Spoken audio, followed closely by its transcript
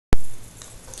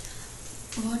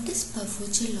What is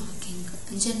Perf4j logging?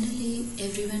 Generally,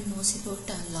 everyone knows about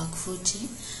Log4j,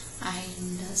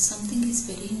 and something is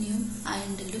very new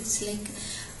and looks like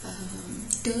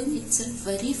term itself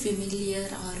very familiar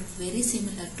or very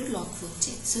similar to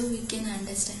Log4j. So we can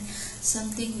understand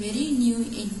something very new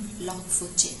in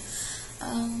Log4j.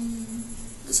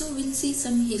 So we'll see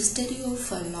some history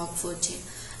of Log4j.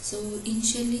 So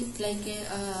initially,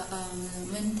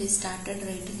 when they started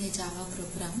writing a Java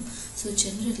program, so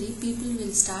generally people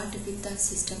will start with the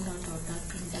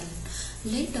system.out.println.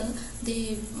 Later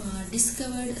they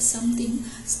discovered something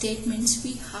statements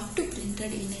we have to print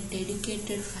it in a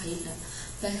dedicated file,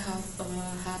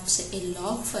 perhaps a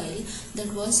log file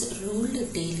that was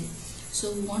ruled daily.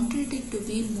 So wanted it to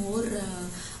be more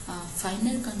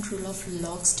finer control of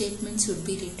log statements would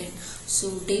be written.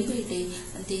 So day by day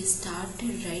they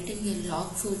started writing a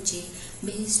log4j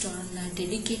based on a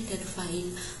dedicated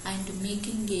file and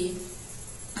making a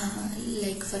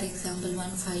like for example,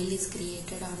 one file is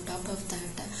created. On top of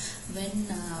that, when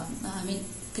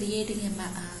creating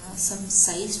some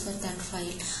size for that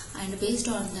file, and based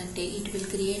on that it will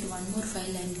create one more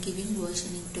file and giving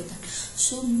versioning to that.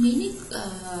 So many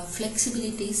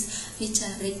flexibilities which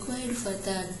are required for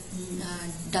the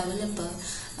developer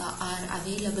are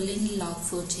available in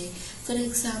Log4j. For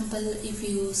example, if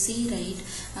you see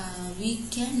we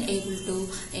can able to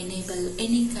enable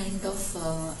any kind of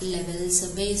levels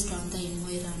based on the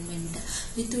environment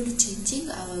without changing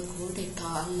our code at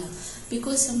all.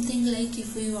 Because something like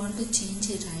if we want to change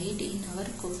in our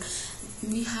code,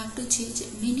 we have to change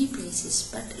many places,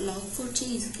 but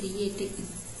Log4j is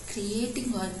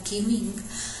creating or giving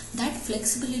that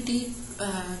flexibility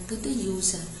to the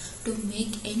user to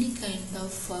make any kind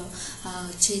of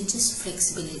changes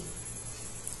flexibly.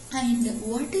 And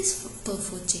what is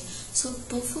Perf4j? So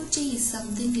Perf4j is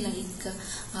something like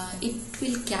it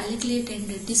will calculate and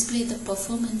display the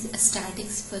performance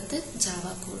statics for the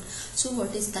Java code. So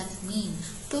what does that mean?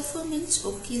 Performance,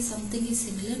 okay, something is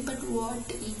similar, but what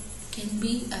it can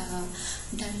be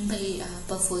done by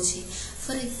Perf4j.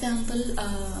 For example,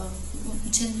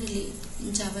 generally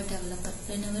Java developer,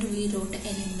 whenever we wrote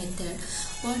any method,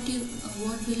 what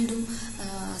we'll do,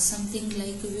 something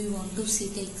like we want to see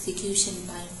the execution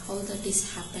time, how that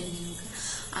is happening,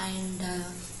 and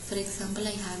for example,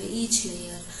 I have each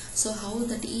layer, so how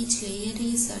that each layer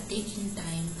is taking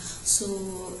time.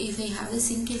 So if I have a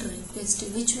single request,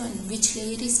 which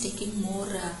layer is taking more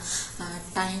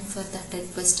time for that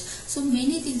request. So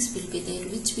many things will be there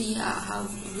which we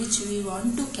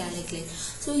want to calculate.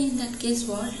 So in that case,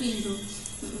 what we'll do,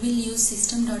 we'll use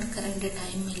system.current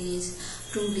is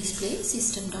to display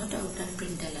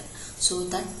system.out.println. So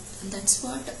that's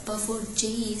what Perf4j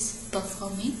is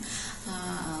performing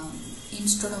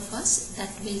instead of us,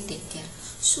 that will take care.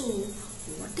 So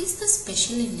what is the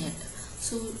special in it?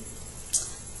 So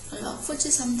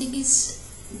Log4j something is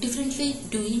differently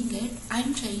doing it, I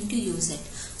am trying to use it.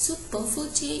 So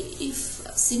Perf4j, if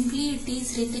simply it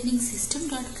is written in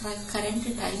system.current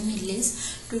is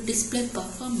to display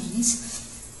performance,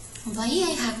 why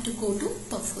I have to go to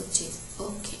Perf4j?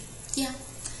 Okay, yeah,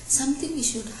 something we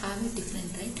should have a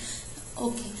different, right?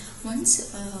 Okay,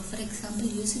 once for example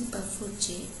using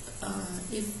Perf4j,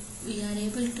 if we are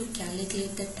able to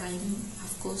calculate the time,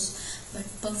 of course, but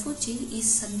Perf4j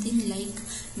is something like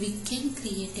we can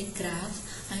create a graph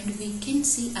and we can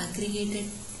see aggregated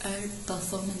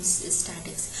performance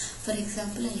statics. For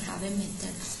example, I have a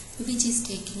method which is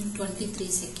taking 23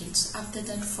 seconds, after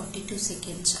that 42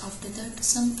 seconds, after that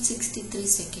some 63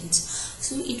 seconds.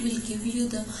 So it will give you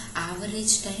the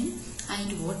average time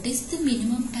and what is the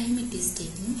minimum time it is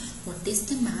taking, what is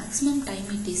the maximum time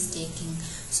it is taking.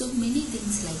 So many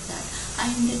things like that,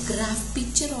 and a graph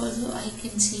picture also I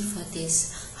can see for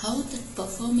this, how the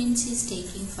performance is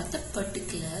taking for the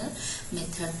particular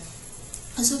method.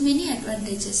 So many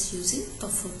advantages using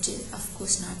Perf4j, of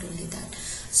course not only that.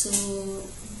 So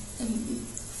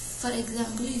for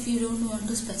example, if you don't want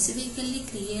to specifically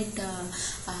create a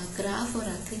graph or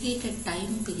aggregated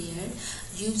time period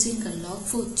using a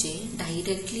Log4j,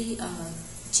 directly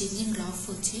changing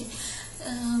Log4j,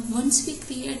 once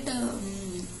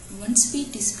we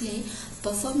display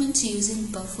performance using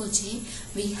Perf4j,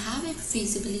 we have a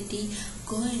feasibility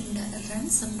go and run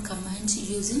some commands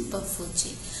using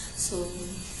Perf4j. So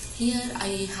here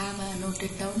I have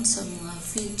noted down some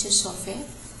features of a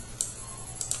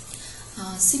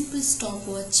simple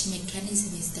stopwatch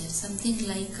mechanism is there. Something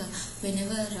like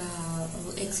whenever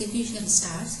execution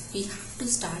starts, we have to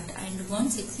start, and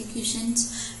once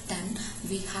execution's done,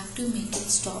 we have to make it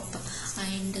stop.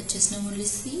 And just now only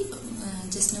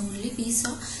we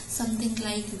saw something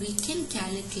like we can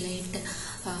calculate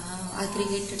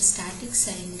aggregated statics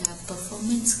and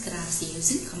performance graphs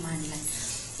using command line.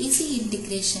 Easy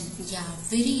integration, yeah,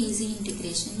 very easy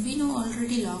integration. We know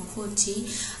already log4j,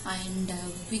 and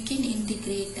we can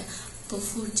integrate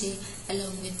perf4j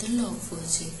along with the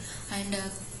log4j, and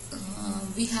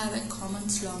we have a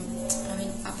commons log,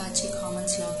 Apache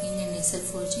commons logging and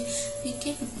SL4j. We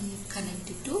can connect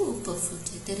it to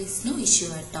perf4j. There is no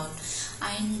issue at all.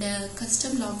 And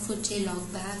custom log4j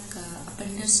logback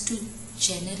appenders to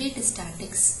generate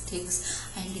statistics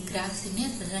and graphs in a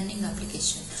running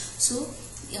application. So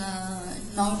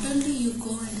not only you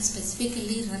go and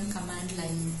specifically run command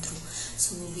line through.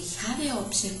 So we have an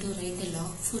option to write a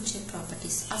log4j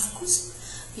properties. Of course,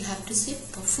 we have to say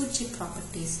perf4j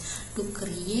properties to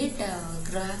create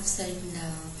graphs and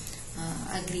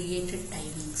aggregated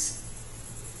timings.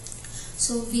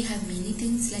 So we have many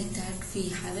things like that. We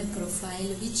have a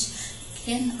profile which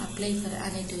can apply for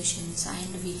annotations,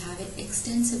 and we have an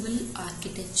extensible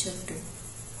architecture too.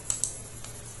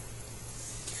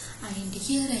 And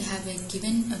here I have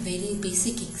given a very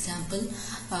basic example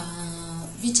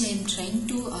which I am trying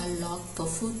to log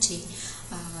perf4j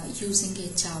using a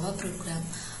Java program,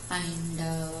 and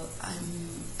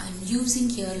I'm using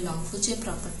here log4j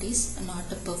properties,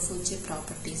 not a perf4j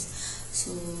properties.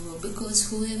 So because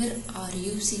whoever are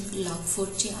using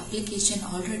log4j application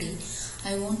already,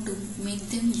 I want to make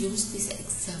them use this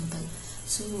example.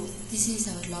 So this is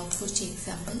our log4j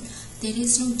example. There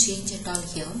is no change at all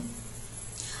here.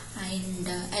 And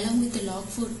along with the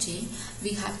log4j,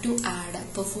 we have to add a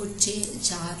perf4j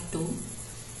jar too.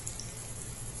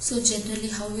 So generally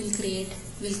how we'll create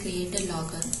a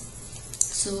logger.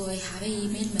 So I have an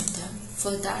email method.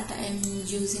 For that I am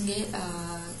using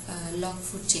a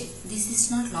log4j. This is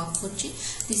not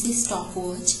log4j, this is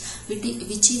stopwatch,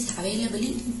 which is available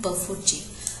in perf4j.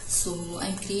 So I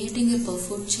am creating a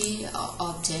perf4j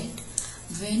object.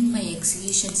 When my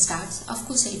execution starts, of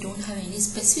course I don't have any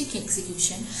specific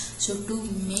execution, so to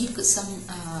make some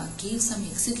give some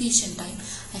execution time,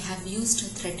 I have used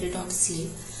thread.sleep.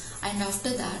 And after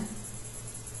that,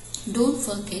 don't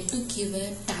forget to give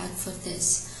a tag for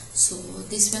this. So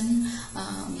this one,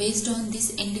 based on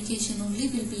this indication only,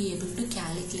 we'll be able to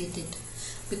calculate it,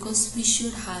 because we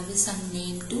should have some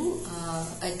name to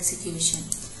execution.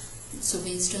 So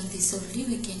based on this only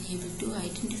we can able to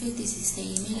identify this is the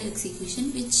email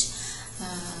execution which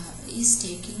is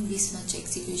taking this much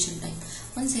execution time.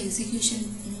 Once execution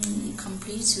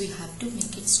completes, we have to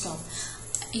make it stop.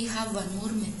 I have one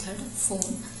more method,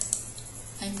 phone.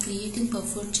 I am creating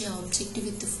perf4j object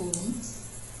with the phone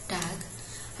tag,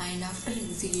 and after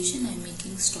execution I am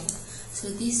making stop. So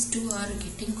these two are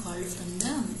getting called from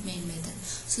the main method.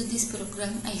 So this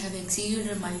program I have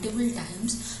executed multiple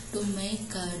times to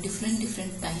make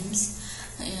different times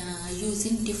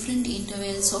using different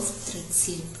intervals of thread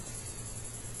sleep.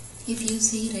 If you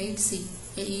see, right, see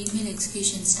email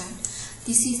execution start.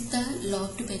 This is the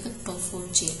logged by the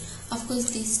perf4j. Of course,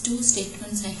 these two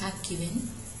statements I have given,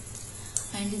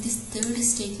 and this third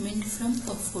statement from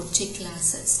perf4j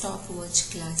class,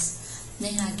 stopwatch class.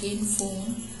 Then again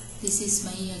phone. This is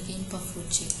my again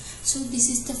perf4j. So this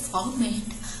is the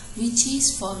format which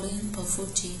is following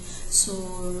perf4j. So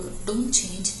don't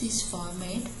change this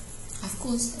format. Of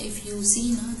course, if you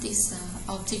see now this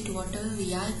object whatever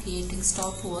we are creating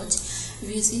stopwatch, if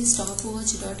you see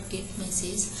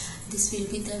stopwatch.getMessage, this will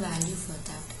be the value for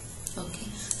that. Okay.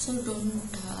 So don't.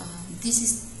 This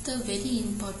is the very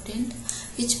important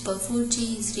which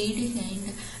perf4j is reading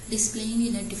and displaying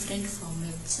in a different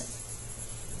formats.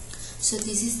 So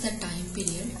this is the time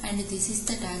period, and this is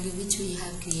the tag which we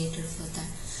have created for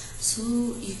that. So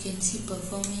you can see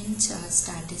performance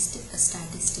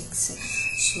statistics.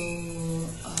 So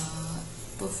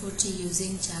perf4j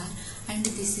using jar, and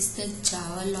this is the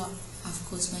Java log. Of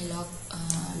course, my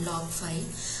log file.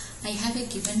 I have a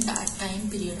given time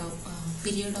period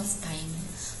of time.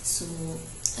 So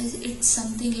it's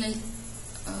something like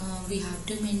we have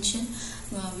to mention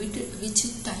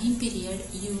which time period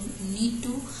you need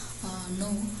to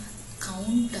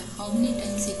count how many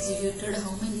times executed,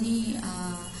 how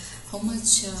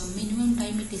much minimum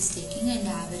time it is taking, and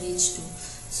average too.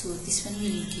 So this one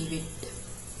will give it.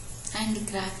 And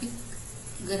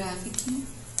graphicing,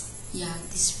 yeah,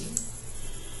 this way.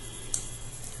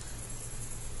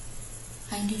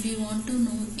 And if you want to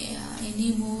know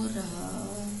any more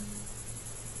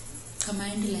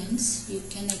command lines, you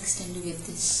can extend with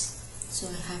this. So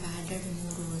I have added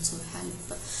more also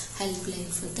helpline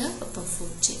for the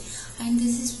perf4j, and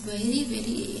this is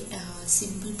very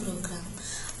simple program,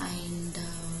 and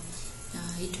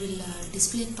it will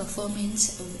display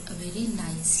performance very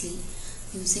nicely.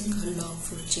 using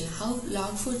Log4j. How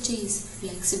Log4j is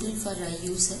flexible for a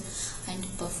user and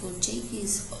Perf4j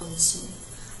is also,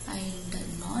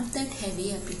 and not that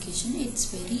heavy application. It's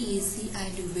very easy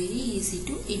and very easy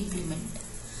to implement.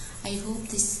 I hope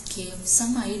this gave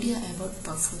some idea about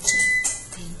Perf4j.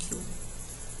 Thank you.